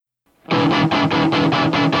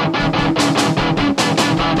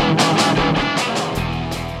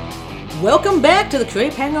Welcome back to the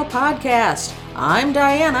Crepe Hangout Podcast. I'm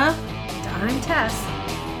Diana. And I'm Tess.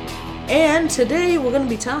 And today we're going to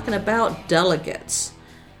be talking about delegates.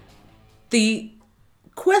 The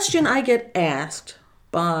question I get asked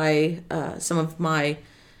by some of my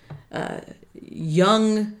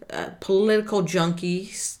young political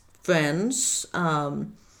junkies friends,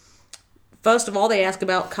 first of all, they ask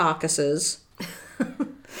about caucuses.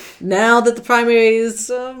 Now that the primary is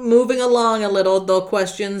moving along a little, the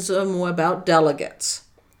questions are more about delegates.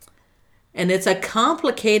 And it's a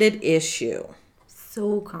complicated issue.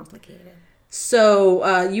 So complicated.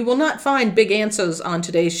 So you will not find big answers on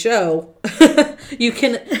today's show. You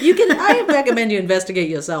can. I recommend you investigate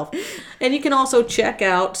yourself, and you can also check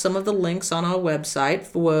out some of the links on our website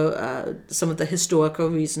for some of the historical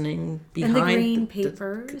reasoning behind and the green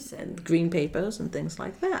papers and green papers and things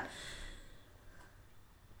like that.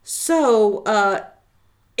 So,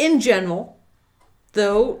 in general,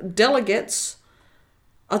 though, delegates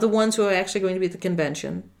are the ones who are actually going to be at the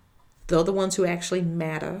convention. They're the ones who actually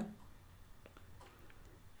matter.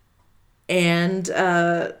 And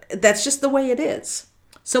that's just the way it is.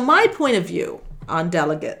 So my point of view on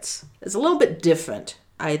delegates is a little bit different,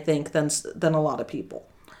 I think, than a lot of people.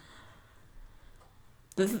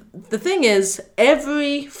 The thing is,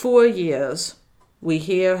 every 4 years, we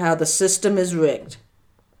hear how the system is rigged.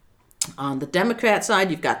 On the Democrat side,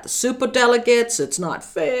 you've got the superdelegates. It's not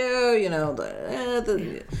fair,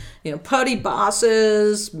 the party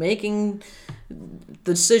bosses making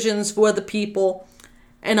decisions for the people.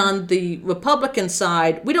 And on the Republican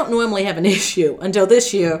side, we don't normally have an issue until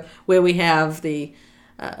this year, where we have the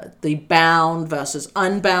bound versus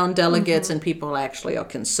unbound delegates, and people actually are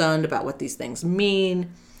concerned about what these things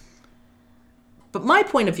mean. But my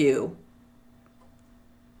point of view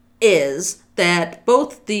is that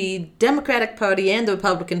both the Democratic Party and the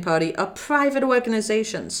Republican Party are private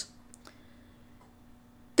organizations.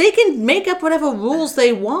 They can make up whatever rules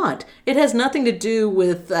they want. It has nothing to do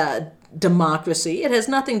with democracy. It has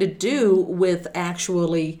nothing to do with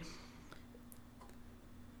actually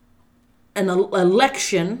an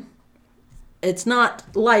election. It's not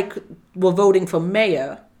like we're voting for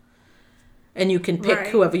mayor and you can pick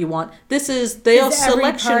whoever you want. This is their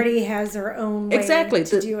selection. Every party has their own way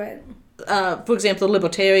to do it. For example, the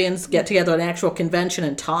Libertarians get together at an actual convention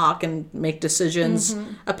and talk and make decisions.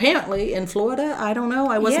 Mm-hmm. Apparently, in Florida, I don't know.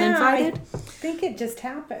 I wasn't invited. I think it just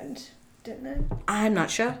happened, didn't it? I'm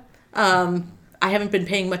not sure. I haven't been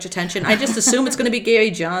paying much attention. I just assume it's going to be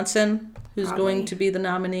Gary Johnson who's going to be the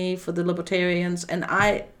nominee for the Libertarians. And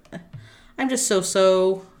I'm just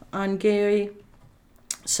so on Gary.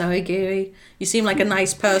 Sorry, Gary. You seem like a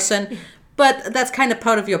nice person. But that's kind of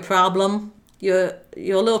part of your problem. You're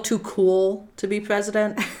a little too cool to be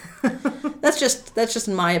president. That's just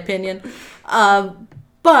in my opinion.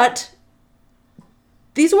 But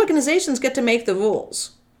these organizations get to make the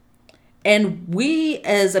rules. And we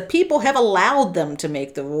as a people have allowed them to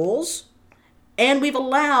make the rules. And we've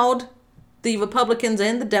allowed the Republicans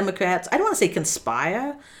and the Democrats, I don't want to say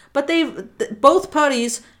conspire, but both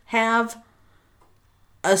parties have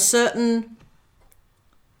a certain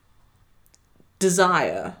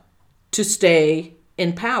desire to stay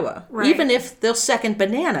in power. Right. Even if they're second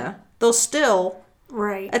banana, they're still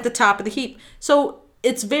at the top of the heap. So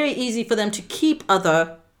it's very easy for them to keep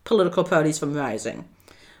other political parties from rising.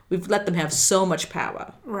 We've let them have so much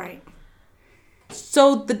power. Right.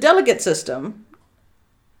 So the delegate system,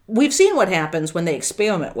 we've seen what happens when they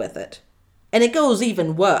experiment with it. And it goes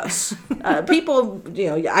even worse. People,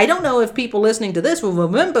 I don't know if people listening to this will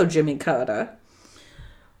remember Jimmy Carter.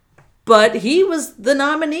 But he was the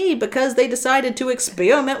nominee because they decided to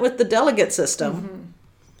experiment with the delegate system. Mm-hmm.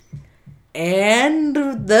 And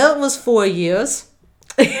that was 4 years.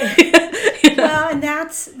 Well, and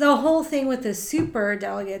that's the whole thing with the super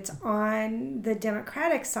delegates on the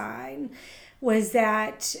Democratic side was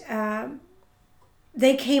that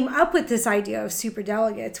they came up with this idea of super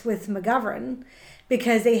delegates with McGovern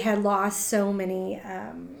because they had lost so many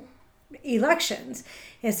elections.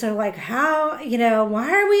 And so how,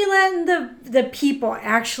 why are we letting the people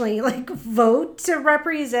actually vote to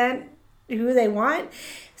represent who they want?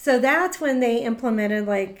 So that's when they implemented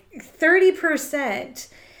 30%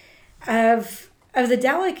 of the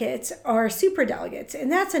delegates are super delegates.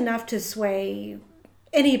 And that's enough to sway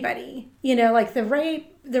anybody.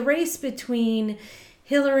 The race between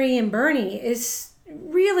Hillary and Bernie is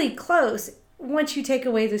really close once you take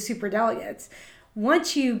away the super delegates.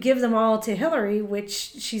 Once you give them all to Hillary, which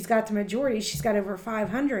she's got the majority, she's got over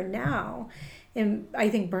 500 now, and I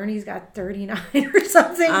think Bernie's got 39 or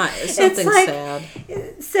something. Something sad.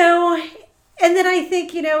 So, and then I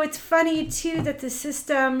think, it's funny too that the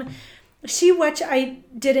system, which I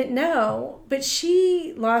didn't know, but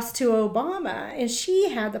she lost to Obama and she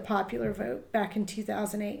had the popular vote back in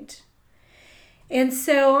 2008. And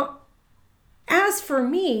so, as for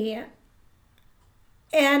me,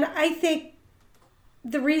 and I think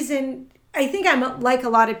I'm like a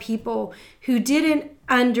lot of people who didn't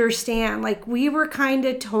understand, like we were kind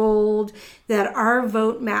of told that our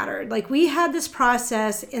vote mattered. Like we had this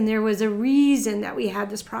process and there was a reason that we had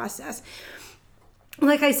this process.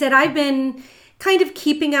 Like I said, I've been kind of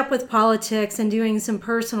keeping up with politics and doing some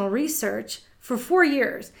personal research for 4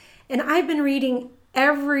 years. And I've been reading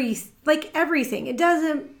everything. It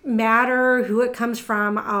doesn't matter who it comes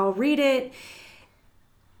from. I'll read it.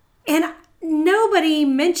 And nobody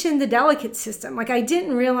mentioned the delegate system. Like I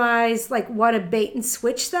didn't realize what a bait and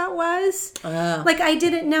switch that was. I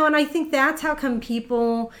didn't know. And I think that's how come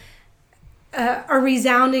people are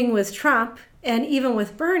resounding with Trump and even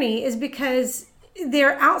with Bernie, is because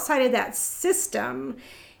they're outside of that system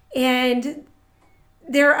and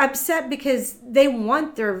they're upset because they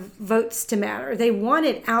want their votes to matter. They want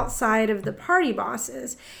it outside of the party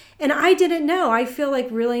bosses. And I didn't know. I feel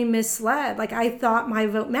really misled. I thought my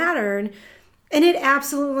vote mattered. And it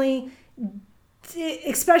absolutely,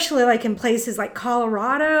 especially in places like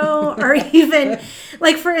Colorado or even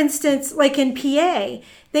for instance, in PA,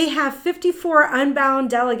 they have 54 unbound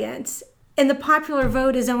delegates and the popular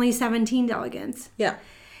vote is only 17 delegates. Yeah.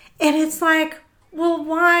 And it's well,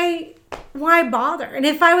 why bother? And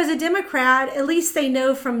if I was a Democrat, at least they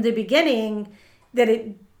know from the beginning that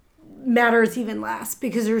it matters even less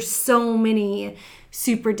because there's so many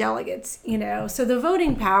super delegates, so the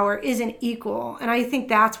voting power isn't equal. And I think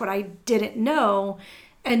that's what I didn't know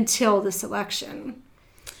until this election.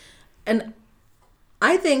 And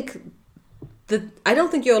I think I don't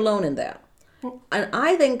think you're alone in that. And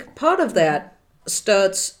I think part of that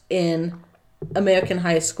starts in American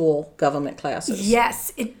high school government classes.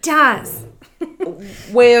 Yes, it does.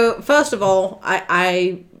 Where, first of all,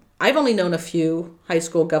 I've only known a few high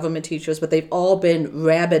school government teachers, but they've all been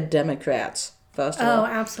rabid Democrats, first of all. Oh,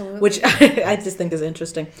 absolutely. Which I just think is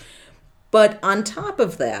interesting. But on top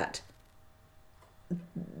of that,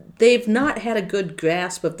 they've not had a good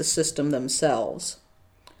grasp of the system themselves.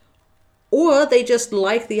 Or they just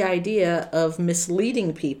like the idea of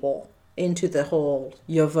misleading people into the whole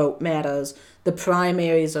your vote matters, the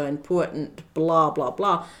primaries are important, blah, blah,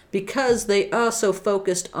 blah, because they are so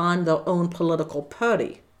focused on their own political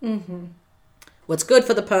party. Mm-hmm. What's good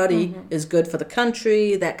for the party is good for the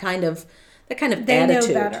country, that kind of they attitude.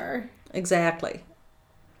 Know better. Exactly.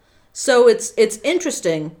 So it's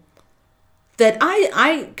interesting that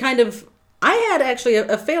I had actually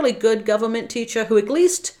a fairly good government teacher who, at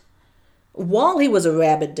least while he was a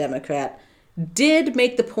rabid Democrat, did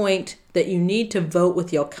make the point that you need to vote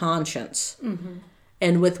with your conscience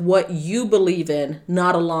and with what you believe in,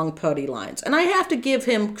 not along party lines. And I have to give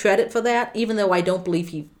him credit for that, even though I don't believe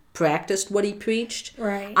he practiced what he preached.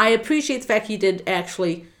 Right. I appreciate the fact he did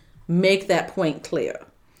actually make that point clear.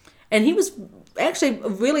 And he was actually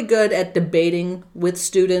really good at debating with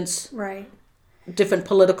students. Right. Different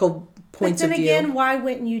political points of view. But then again, why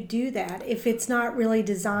wouldn't you do that if it's not really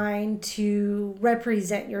designed to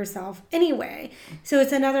represent yourself anyway? So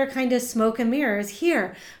it's another kind of smoke and mirrors.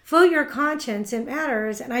 Here, vote your conscience, it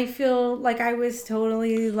matters. And I feel like I was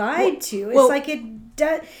totally lied to. It's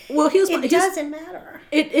it doesn't matter.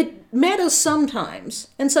 It matters sometimes,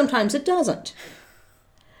 and sometimes it doesn't.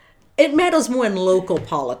 It matters more in local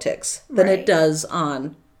politics than it does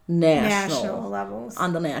on national levels.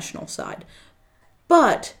 On the national side.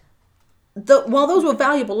 But while those were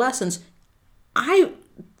valuable lessons, I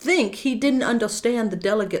think he didn't understand the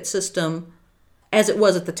delegate system as it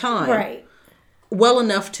was at the time well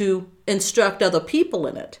enough to instruct other people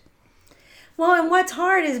in it. Well, and what's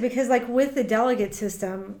hard is because, with the delegate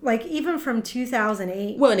system, even from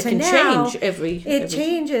 2008 well, and it to can now, change every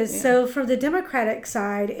changes. Yeah. So from the Democratic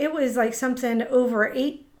side, it was something over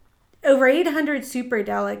 800 super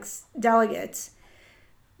delegates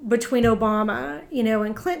between Obama,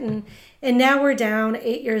 and Clinton. And now we're down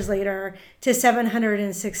 8 years later to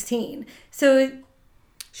 716. So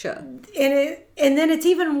sure. And then it's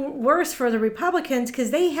even worse for the Republicans because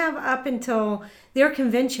they have up until their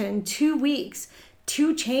convention 2 weeks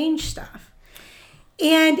to change stuff.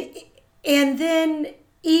 And then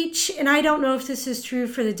and I don't know if this is true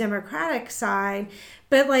for the Democratic side,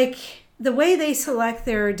 but the way they select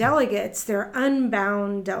their delegates, their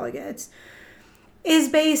unbound delegates, is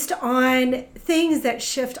based on things that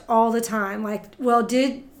shift all the time.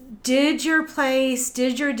 Did did your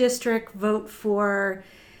district vote for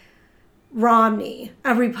Romney,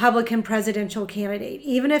 a Republican presidential candidate?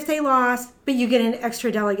 Even if they lost, but you get an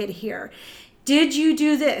extra delegate here. Did you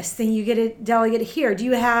do this? Then you get a delegate here. Do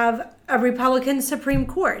you have a Republican Supreme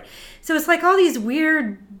Court? So it's like all these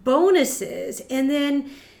weird bonuses. And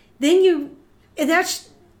then that's,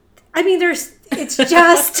 I mean, it's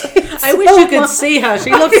just. I wish you could see her.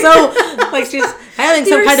 She looks so like she's having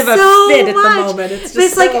some kind of a fit at the moment.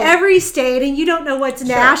 It's like every state, and you don't know what's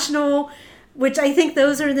national, which I think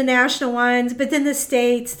those are the national ones. But then the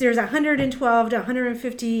states, there's 112 to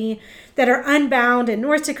 150 that are unbound in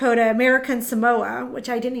North Dakota, American Samoa, which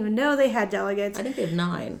I didn't even know they had delegates. I think they have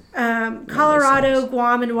 9. Colorado,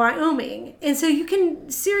 Guam, and Wyoming. And so you can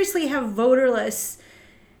seriously have voterless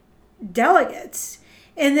delegates.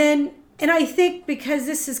 And I think because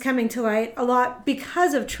this is coming to light a lot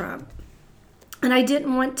because of Trump, and I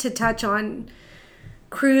didn't want to touch on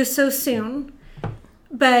Cruz so soon,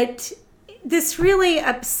 but this really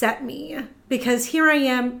upset me because here I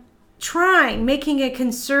am making a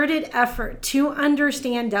concerted effort to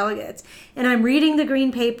understand delegates. And I'm reading the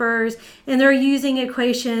green papers, and they're using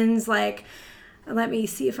equations like, let me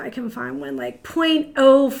see if I can find one, like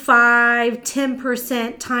 0.05,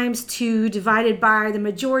 10% times 2 divided by the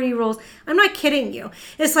majority rules. I'm not kidding you.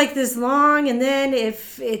 It's like this long, and then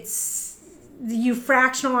if you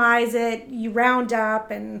fractionalize it, you round up,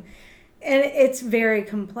 and it's very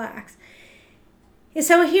complex. And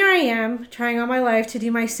so here I am trying all my life to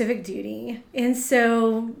do my civic duty. And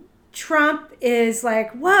so Trump is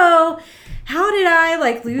like, whoa, how did I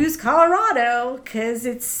lose Colorado? Because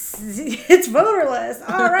it's voterless.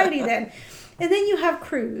 Alrighty then. And then you have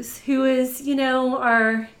Cruz, who is,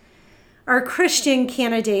 our Christian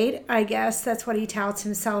candidate, I guess. That's what he touts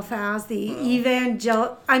himself as, the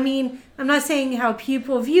evangelical. I mean, I'm not saying how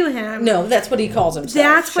people view him. No, that's what he calls himself.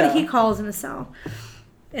 That's what he calls himself.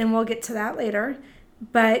 And we'll get to that later.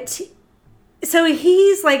 But so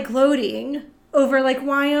he's gloating over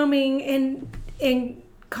Wyoming and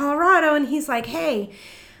Colorado, and he's like, hey,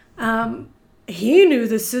 he knew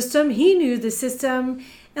the system.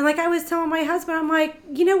 And I was telling my husband, I'm like,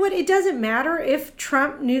 you know what? It doesn't matter if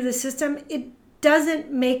Trump knew the system. It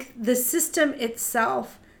doesn't make the system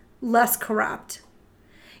itself less corrupt.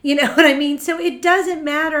 You know what I mean? So it doesn't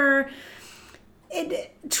matter.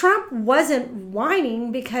 Trump wasn't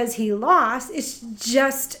whining because he lost. It's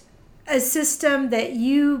just a system that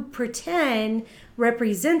you pretend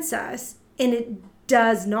represents us, and it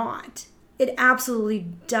does not. It absolutely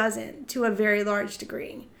doesn't, to a very large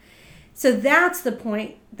degree. So that's the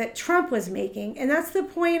point that Trump was making, and that's the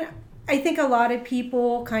point I think a lot of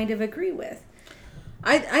people kind of agree with.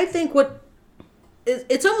 I think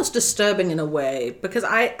it's almost disturbing in a way, because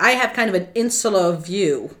I have kind of an insular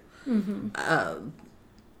view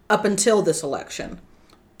up until this election.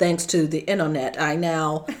 Thanks to the internet, I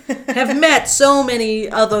now have met so many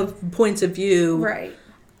other points of view. Right.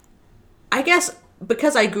 I guess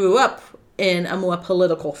because I grew up in a more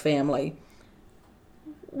political family,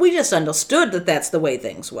 we just understood that that's the way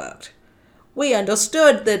things worked. We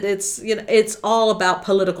understood that it's all about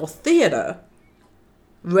political theater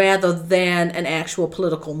rather than an actual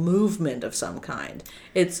political movement of some kind.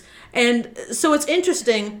 And so it's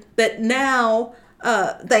interesting that now,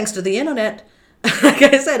 thanks to the internet, like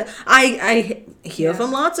I said, I hear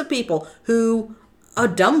from lots of people who are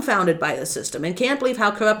dumbfounded by the system and can't believe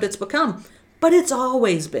how corrupt it's become. But it's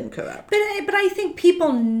always been corrupt. But I think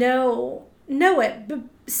people know it. But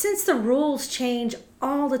since the rules change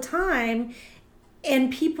all the time,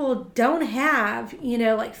 and people don't have,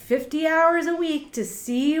 50 hours a week to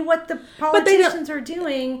see what the politicians are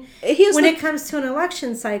doing when it comes to an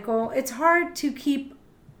election cycle, it's hard to keep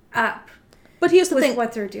up. But here's the thing.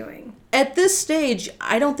 What they're doing. At this stage,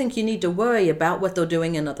 I don't think you need to worry about what they're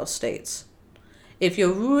doing in other states. If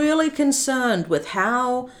you're really concerned with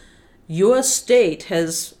how your state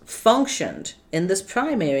has functioned in this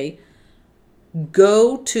primary,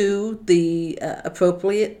 go to the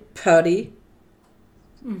appropriate party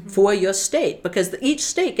for your state, because each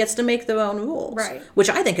state gets to make their own rules, right? Which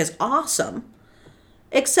I think is awesome.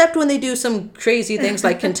 Except when they do some crazy things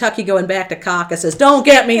like Kentucky going back to caucuses. Don't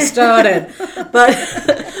get me started.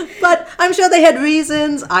 But I'm sure they had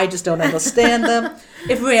reasons. I just don't understand them.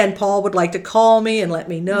 If Rand Paul would like to call me and let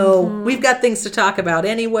me know, we've got things to talk about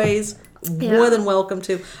anyways. More than welcome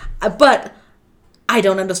to. But I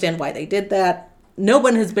don't understand why they did that. No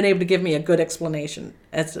one has been able to give me a good explanation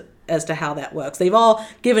as to how that works. They've all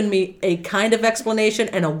given me a kind of explanation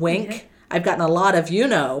and a wink. Yeah. I've gotten a lot of,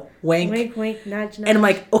 wink. Wink, wink, nudge, nudge. And I'm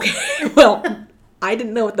like, okay, well, I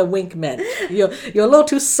didn't know what the wink meant. You're a little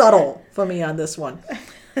too subtle for me on this one.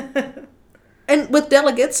 And with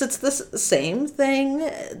delegates, it's the same thing.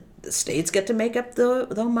 The states get to make up their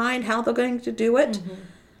mind how they're going to do it. Mm-hmm.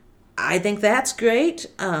 I think that's great.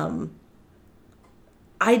 I'm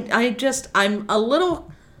a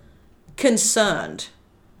little concerned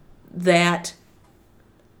that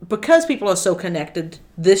because people are so connected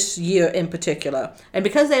this year in particular, and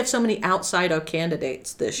because they have so many outsider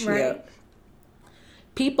candidates this year,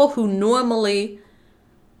 people who normally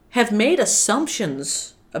have made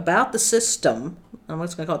assumptions about the system, I'm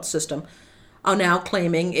just going to call it the system, are now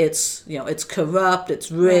claiming it's corrupt, it's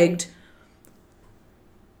rigged. Right.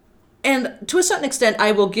 And to a certain extent,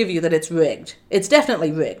 I will give you that it's rigged. It's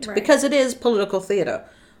definitely rigged because it is political theater.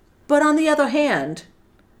 But on the other hand,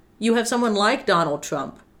 you have someone like Donald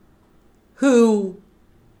Trump, who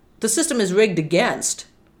the system is rigged against,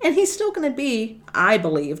 and he's still going to be, I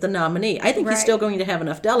believe, the nominee. I think he's still going to have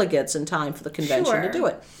enough delegates in time for the convention to do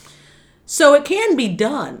it. So it can be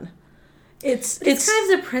done. It's kind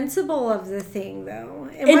of the principle of the thing, though.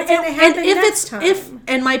 And what's going to happen next time?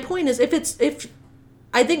 And my point is, if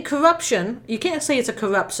I think corruption, you can't say it's a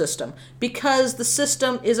corrupt system because the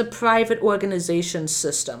system is a private organization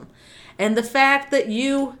system. And the fact that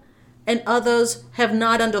you and others have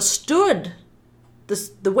not understood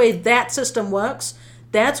the way that system works,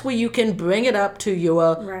 that's where you can bring it up to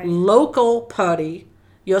your local party,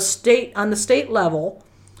 your state, on the state level,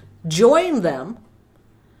 join them,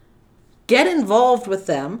 get involved with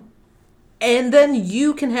them, and then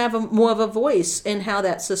you can have more of a voice in how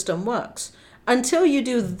that system works. Until you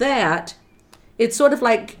do that, it's sort of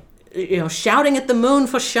like, shouting at the moon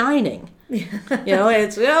for shining.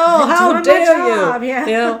 It's, how dare you?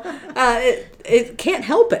 Yeah. It can't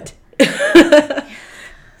help it.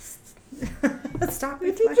 Stop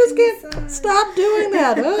it. You just can't stop doing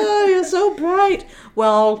that. Oh, you're so bright.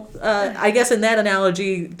 Well, I guess in that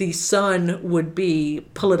analogy, the sun would be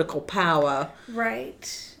political power.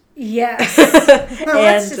 Right. Yes.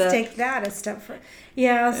 Let's just take that a step further.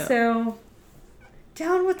 Yeah, so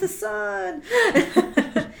down with the sun.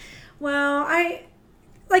 Well, I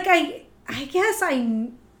guess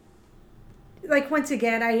once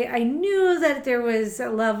again, I knew that there was a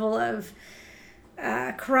level of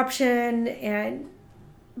corruption,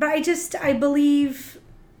 but I believe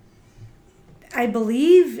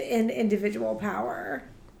in individual power.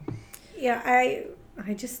 Yeah, I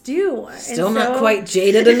just do. Still not quite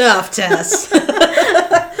jaded enough, Tess.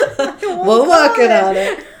 We're working on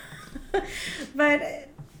it.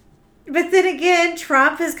 But then again,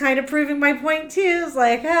 Trump is kind of proving my point too. It's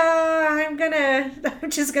like, I'm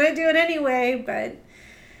just gonna do it anyway. But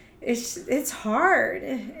it's hard.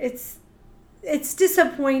 It's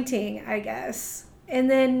disappointing, I guess. And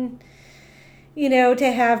then,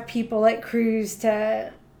 to have people like Cruz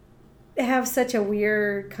to have such a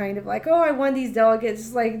weird kind of like, I won these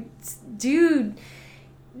delegates. Like, dude,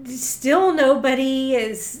 still nobody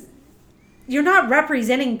is. You're not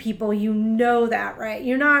representing people, that, right?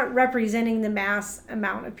 You're not representing the mass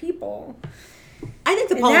amount of people. I think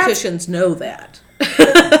the politicians know that.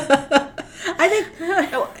 I think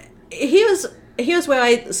here's where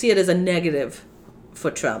I see it as a negative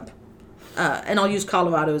for Trump. And I'll use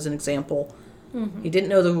Colorado as an example. Mm-hmm. He didn't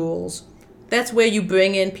know the rules. That's where you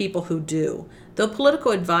bring in people who do. The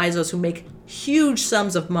political advisors who make huge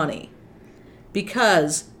sums of money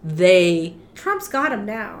because Trump's got him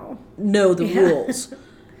now. Know the rules.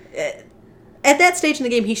 At that stage in the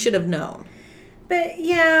game, he should have known. But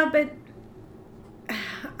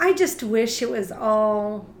I just wish it was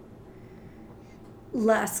all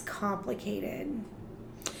less complicated.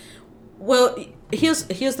 Well, here's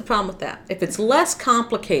the problem with that. If it's less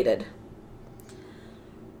complicated,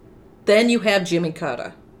 then you have Jimmy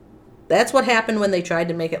Carter. That's what happened when they tried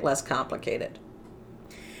to make it less complicated.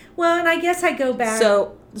 Well, and I guess I go back.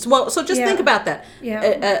 So just think about that.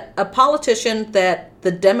 Yeah. A politician that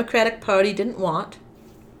the Democratic Party didn't want,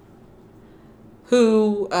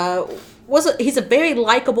 who he's a very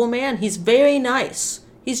likable man. He's very nice.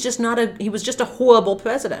 He was just a horrible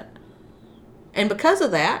president. And because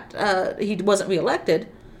of that, he wasn't reelected.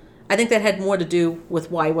 I think that had more to do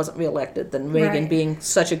with why he wasn't reelected than Reagan being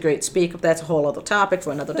such a great speaker. That's a whole other topic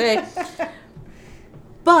for another day.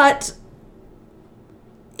 But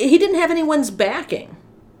he didn't have anyone's backing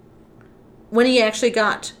when he actually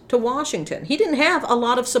got to Washington. He didn't have a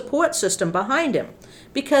lot of support system behind him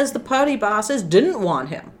because the party bosses didn't want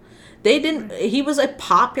him. He was a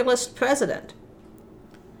populist president.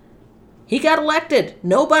 He got elected.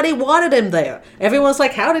 Nobody wanted him there. Everyone's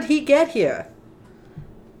like, how did he get here?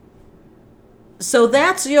 So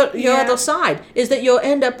that's your other side, is that you'll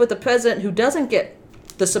end up with a president who doesn't get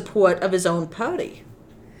the support of his own party.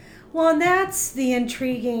 Well, and that's the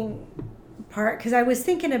intriguing part, because I was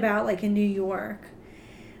thinking about, like, in New York,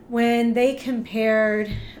 when they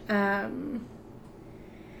compared the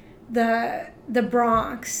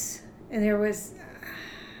Bronx, and there was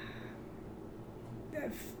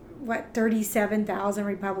 37,000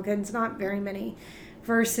 Republicans, not very many,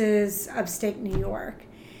 versus upstate New York.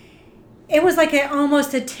 It was like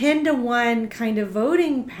almost a 10-to-1 kind of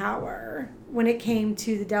voting power when it came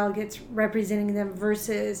to the delegates representing them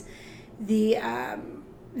versus the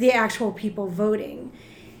actual people voting.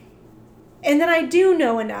 And then I do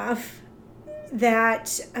know enough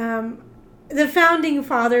that the founding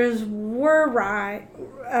fathers were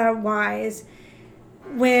wise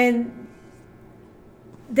when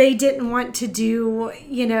they didn't want to do,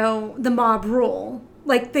 the mob rule.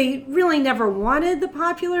 Like, they really never wanted the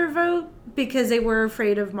popular vote because they were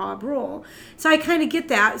afraid of mob rule. So I kind of get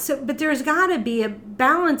that. But there's got to be a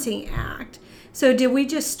balancing act. So did we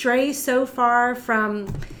just stray so far from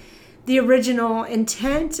the original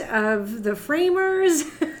intent of the framers?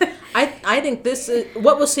 I think this is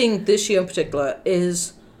what we're seeing this year in particular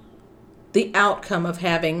is the outcome of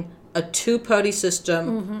having a two-party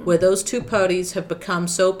system where those two parties have become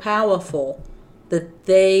so powerful that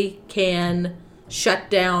they can shut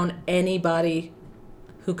down anybody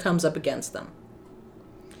who comes up against them.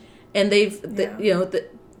 And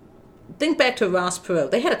think back to Ross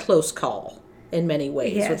Perot. They had a close call in many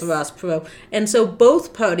ways with Ross Perot. And so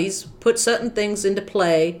both parties put certain things into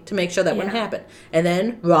play to make sure that wouldn't happen. And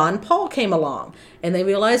then Ron Paul came along, and they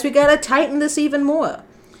realized we got to tighten this even more.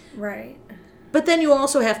 Right. But then you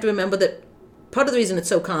also have to remember that part of the reason it's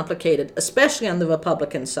so complicated, especially on the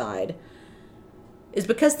Republican side, is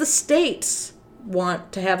because the states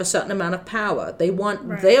want to have a certain amount of power. They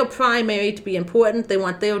want their primary to be important. They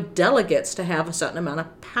want their delegates to have a certain amount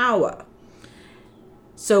of power.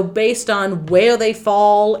 So based on where they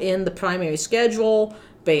fall in the primary schedule,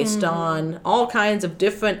 based on all kinds of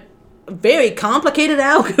different, very complicated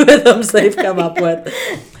algorithms they've come up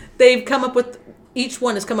with, each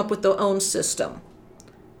one has come up with their own system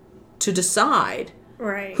to decide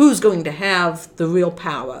who's going to have the real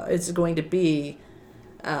power. Is it going to be,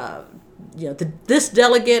 this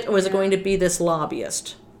delegate, or is it going to be this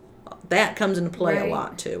lobbyist? That comes into play a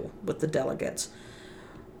lot too with the delegates.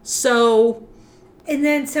 So, and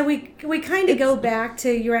then we kind of go back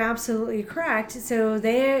to, you're absolutely correct. So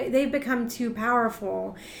they've become too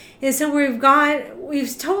powerful, and so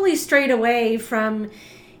we've totally strayed away from,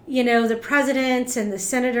 the presidents and the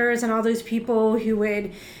senators and all those people who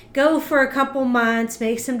would go for a couple months,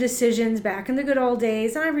 make some decisions back in the good old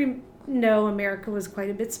days. And I know America was quite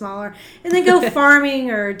a bit smaller, and then go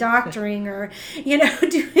farming or doctoring or,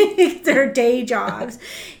 doing their day jobs,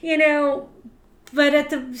 But at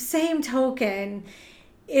the same token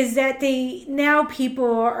is that now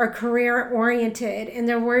people are career oriented, and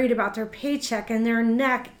they're worried about their paycheck and their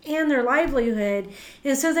neck and their livelihood.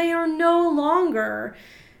 And so they are no longer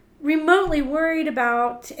remotely worried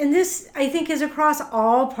about, and this I think is across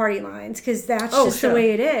all party lines, because that's just the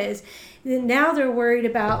way it is. Now they're worried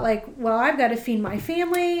about, like, well, I've got to feed my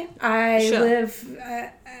family. I live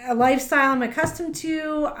a lifestyle I'm accustomed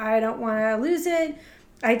to. I don't want to lose it.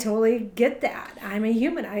 I totally get that. I'm a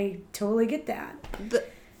human. I totally get that.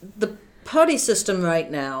 The party system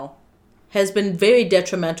right now has been very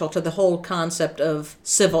detrimental to the whole concept of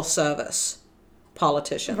civil service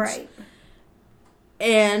politicians. Right.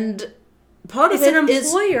 And part of it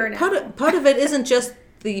is an employer now. Part of it isn't just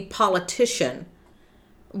the politician,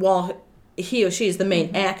 while he or she is the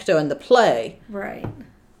main actor in the play. Right.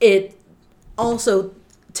 It also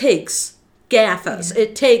takes gaffers.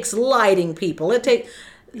 It takes lighting people. It takes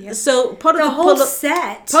so part of the whole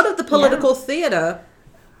set. Part of the political theater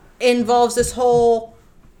involves this whole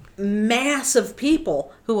mass of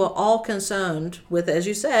people who are all concerned with, as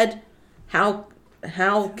you said, how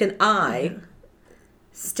can I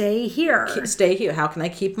stay here? How can I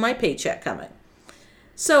keep my paycheck coming?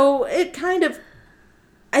 So it kind of,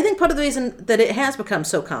 I think part of the reason that it has become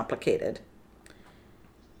so complicated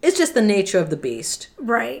is just the nature of the beast.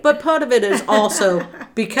 Right. But part of it is also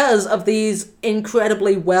because of these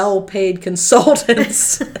incredibly well-paid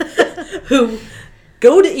consultants who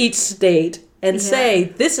go to each state and say,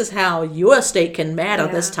 this is how your state can matter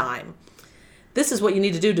this time. This is what you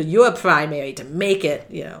need to do to your primary to make it,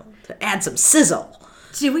 to add some sizzle.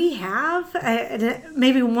 Do we have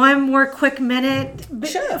maybe one more quick minute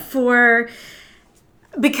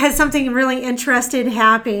because something really interesting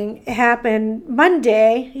happened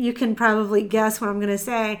Monday? You can probably guess what I'm going to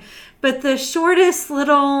say. But the shortest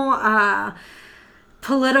little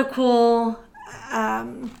political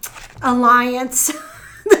alliance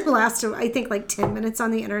the last, I think, like 10 minutes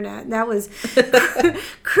on the internet. And that was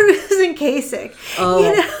Cruz and Kasich.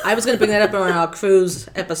 Oh, I was going to bring that up on our cruise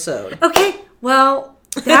episode. Okay, well,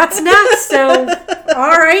 that's next. So,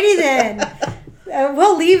 alrighty then.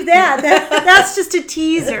 We'll leave that. That's just a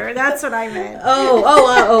teaser. That's what I meant.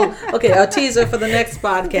 Okay, a teaser for the next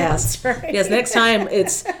podcast. That's right. Yes, next time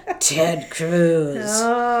it's Ted Cruz.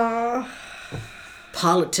 Oh.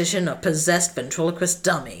 Politician or possessed ventriloquist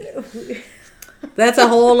dummy. That's a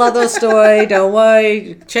whole other story. Don't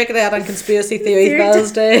worry. Check it out on Conspiracy Theory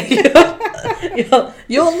Thursday.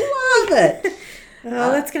 You'll love it.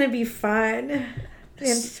 Oh, that's going to be fun.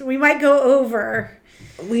 And we might go over.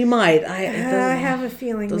 We might. I have a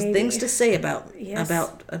feeling there's maybe. things to say about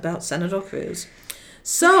Senator Cruz.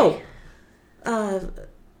 So,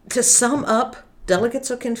 to sum up, delegates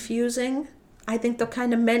are confusing. I think they're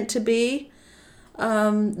kind of meant to be.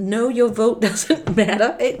 No, your vote doesn't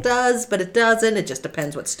matter. It does, but it doesn't. It just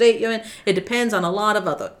depends what state you're in. It depends on a lot of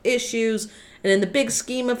other issues. And in the big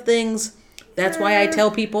scheme of things, that's why I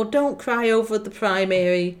tell people don't cry over the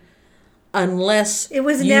primary unless it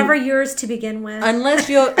was never yours to begin with. Unless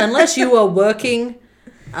you are working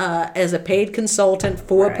as a paid consultant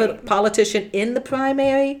for a politician in the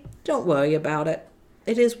primary, don't worry about it.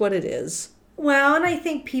 It is what it is. Well, and I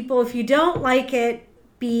think people, if you don't like it,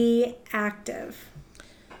 be active.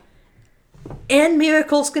 And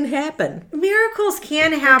miracles can happen. Miracles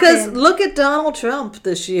can happen. Because look at Donald Trump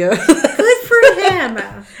this year. Good for him.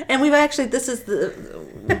 And we've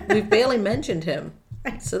barely mentioned him.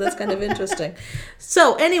 So that's kind of interesting.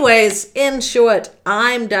 So anyways, in short,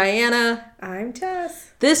 I'm Diana. I'm Tess.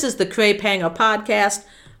 This is the Crapehanger Podcast.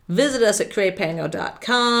 Visit us at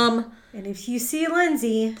crapehanger.com. And if you see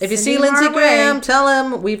Lindsay, Graham, tell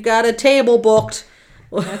him we've got a table booked.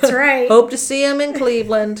 That's right. Hope to see him in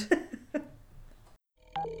Cleveland.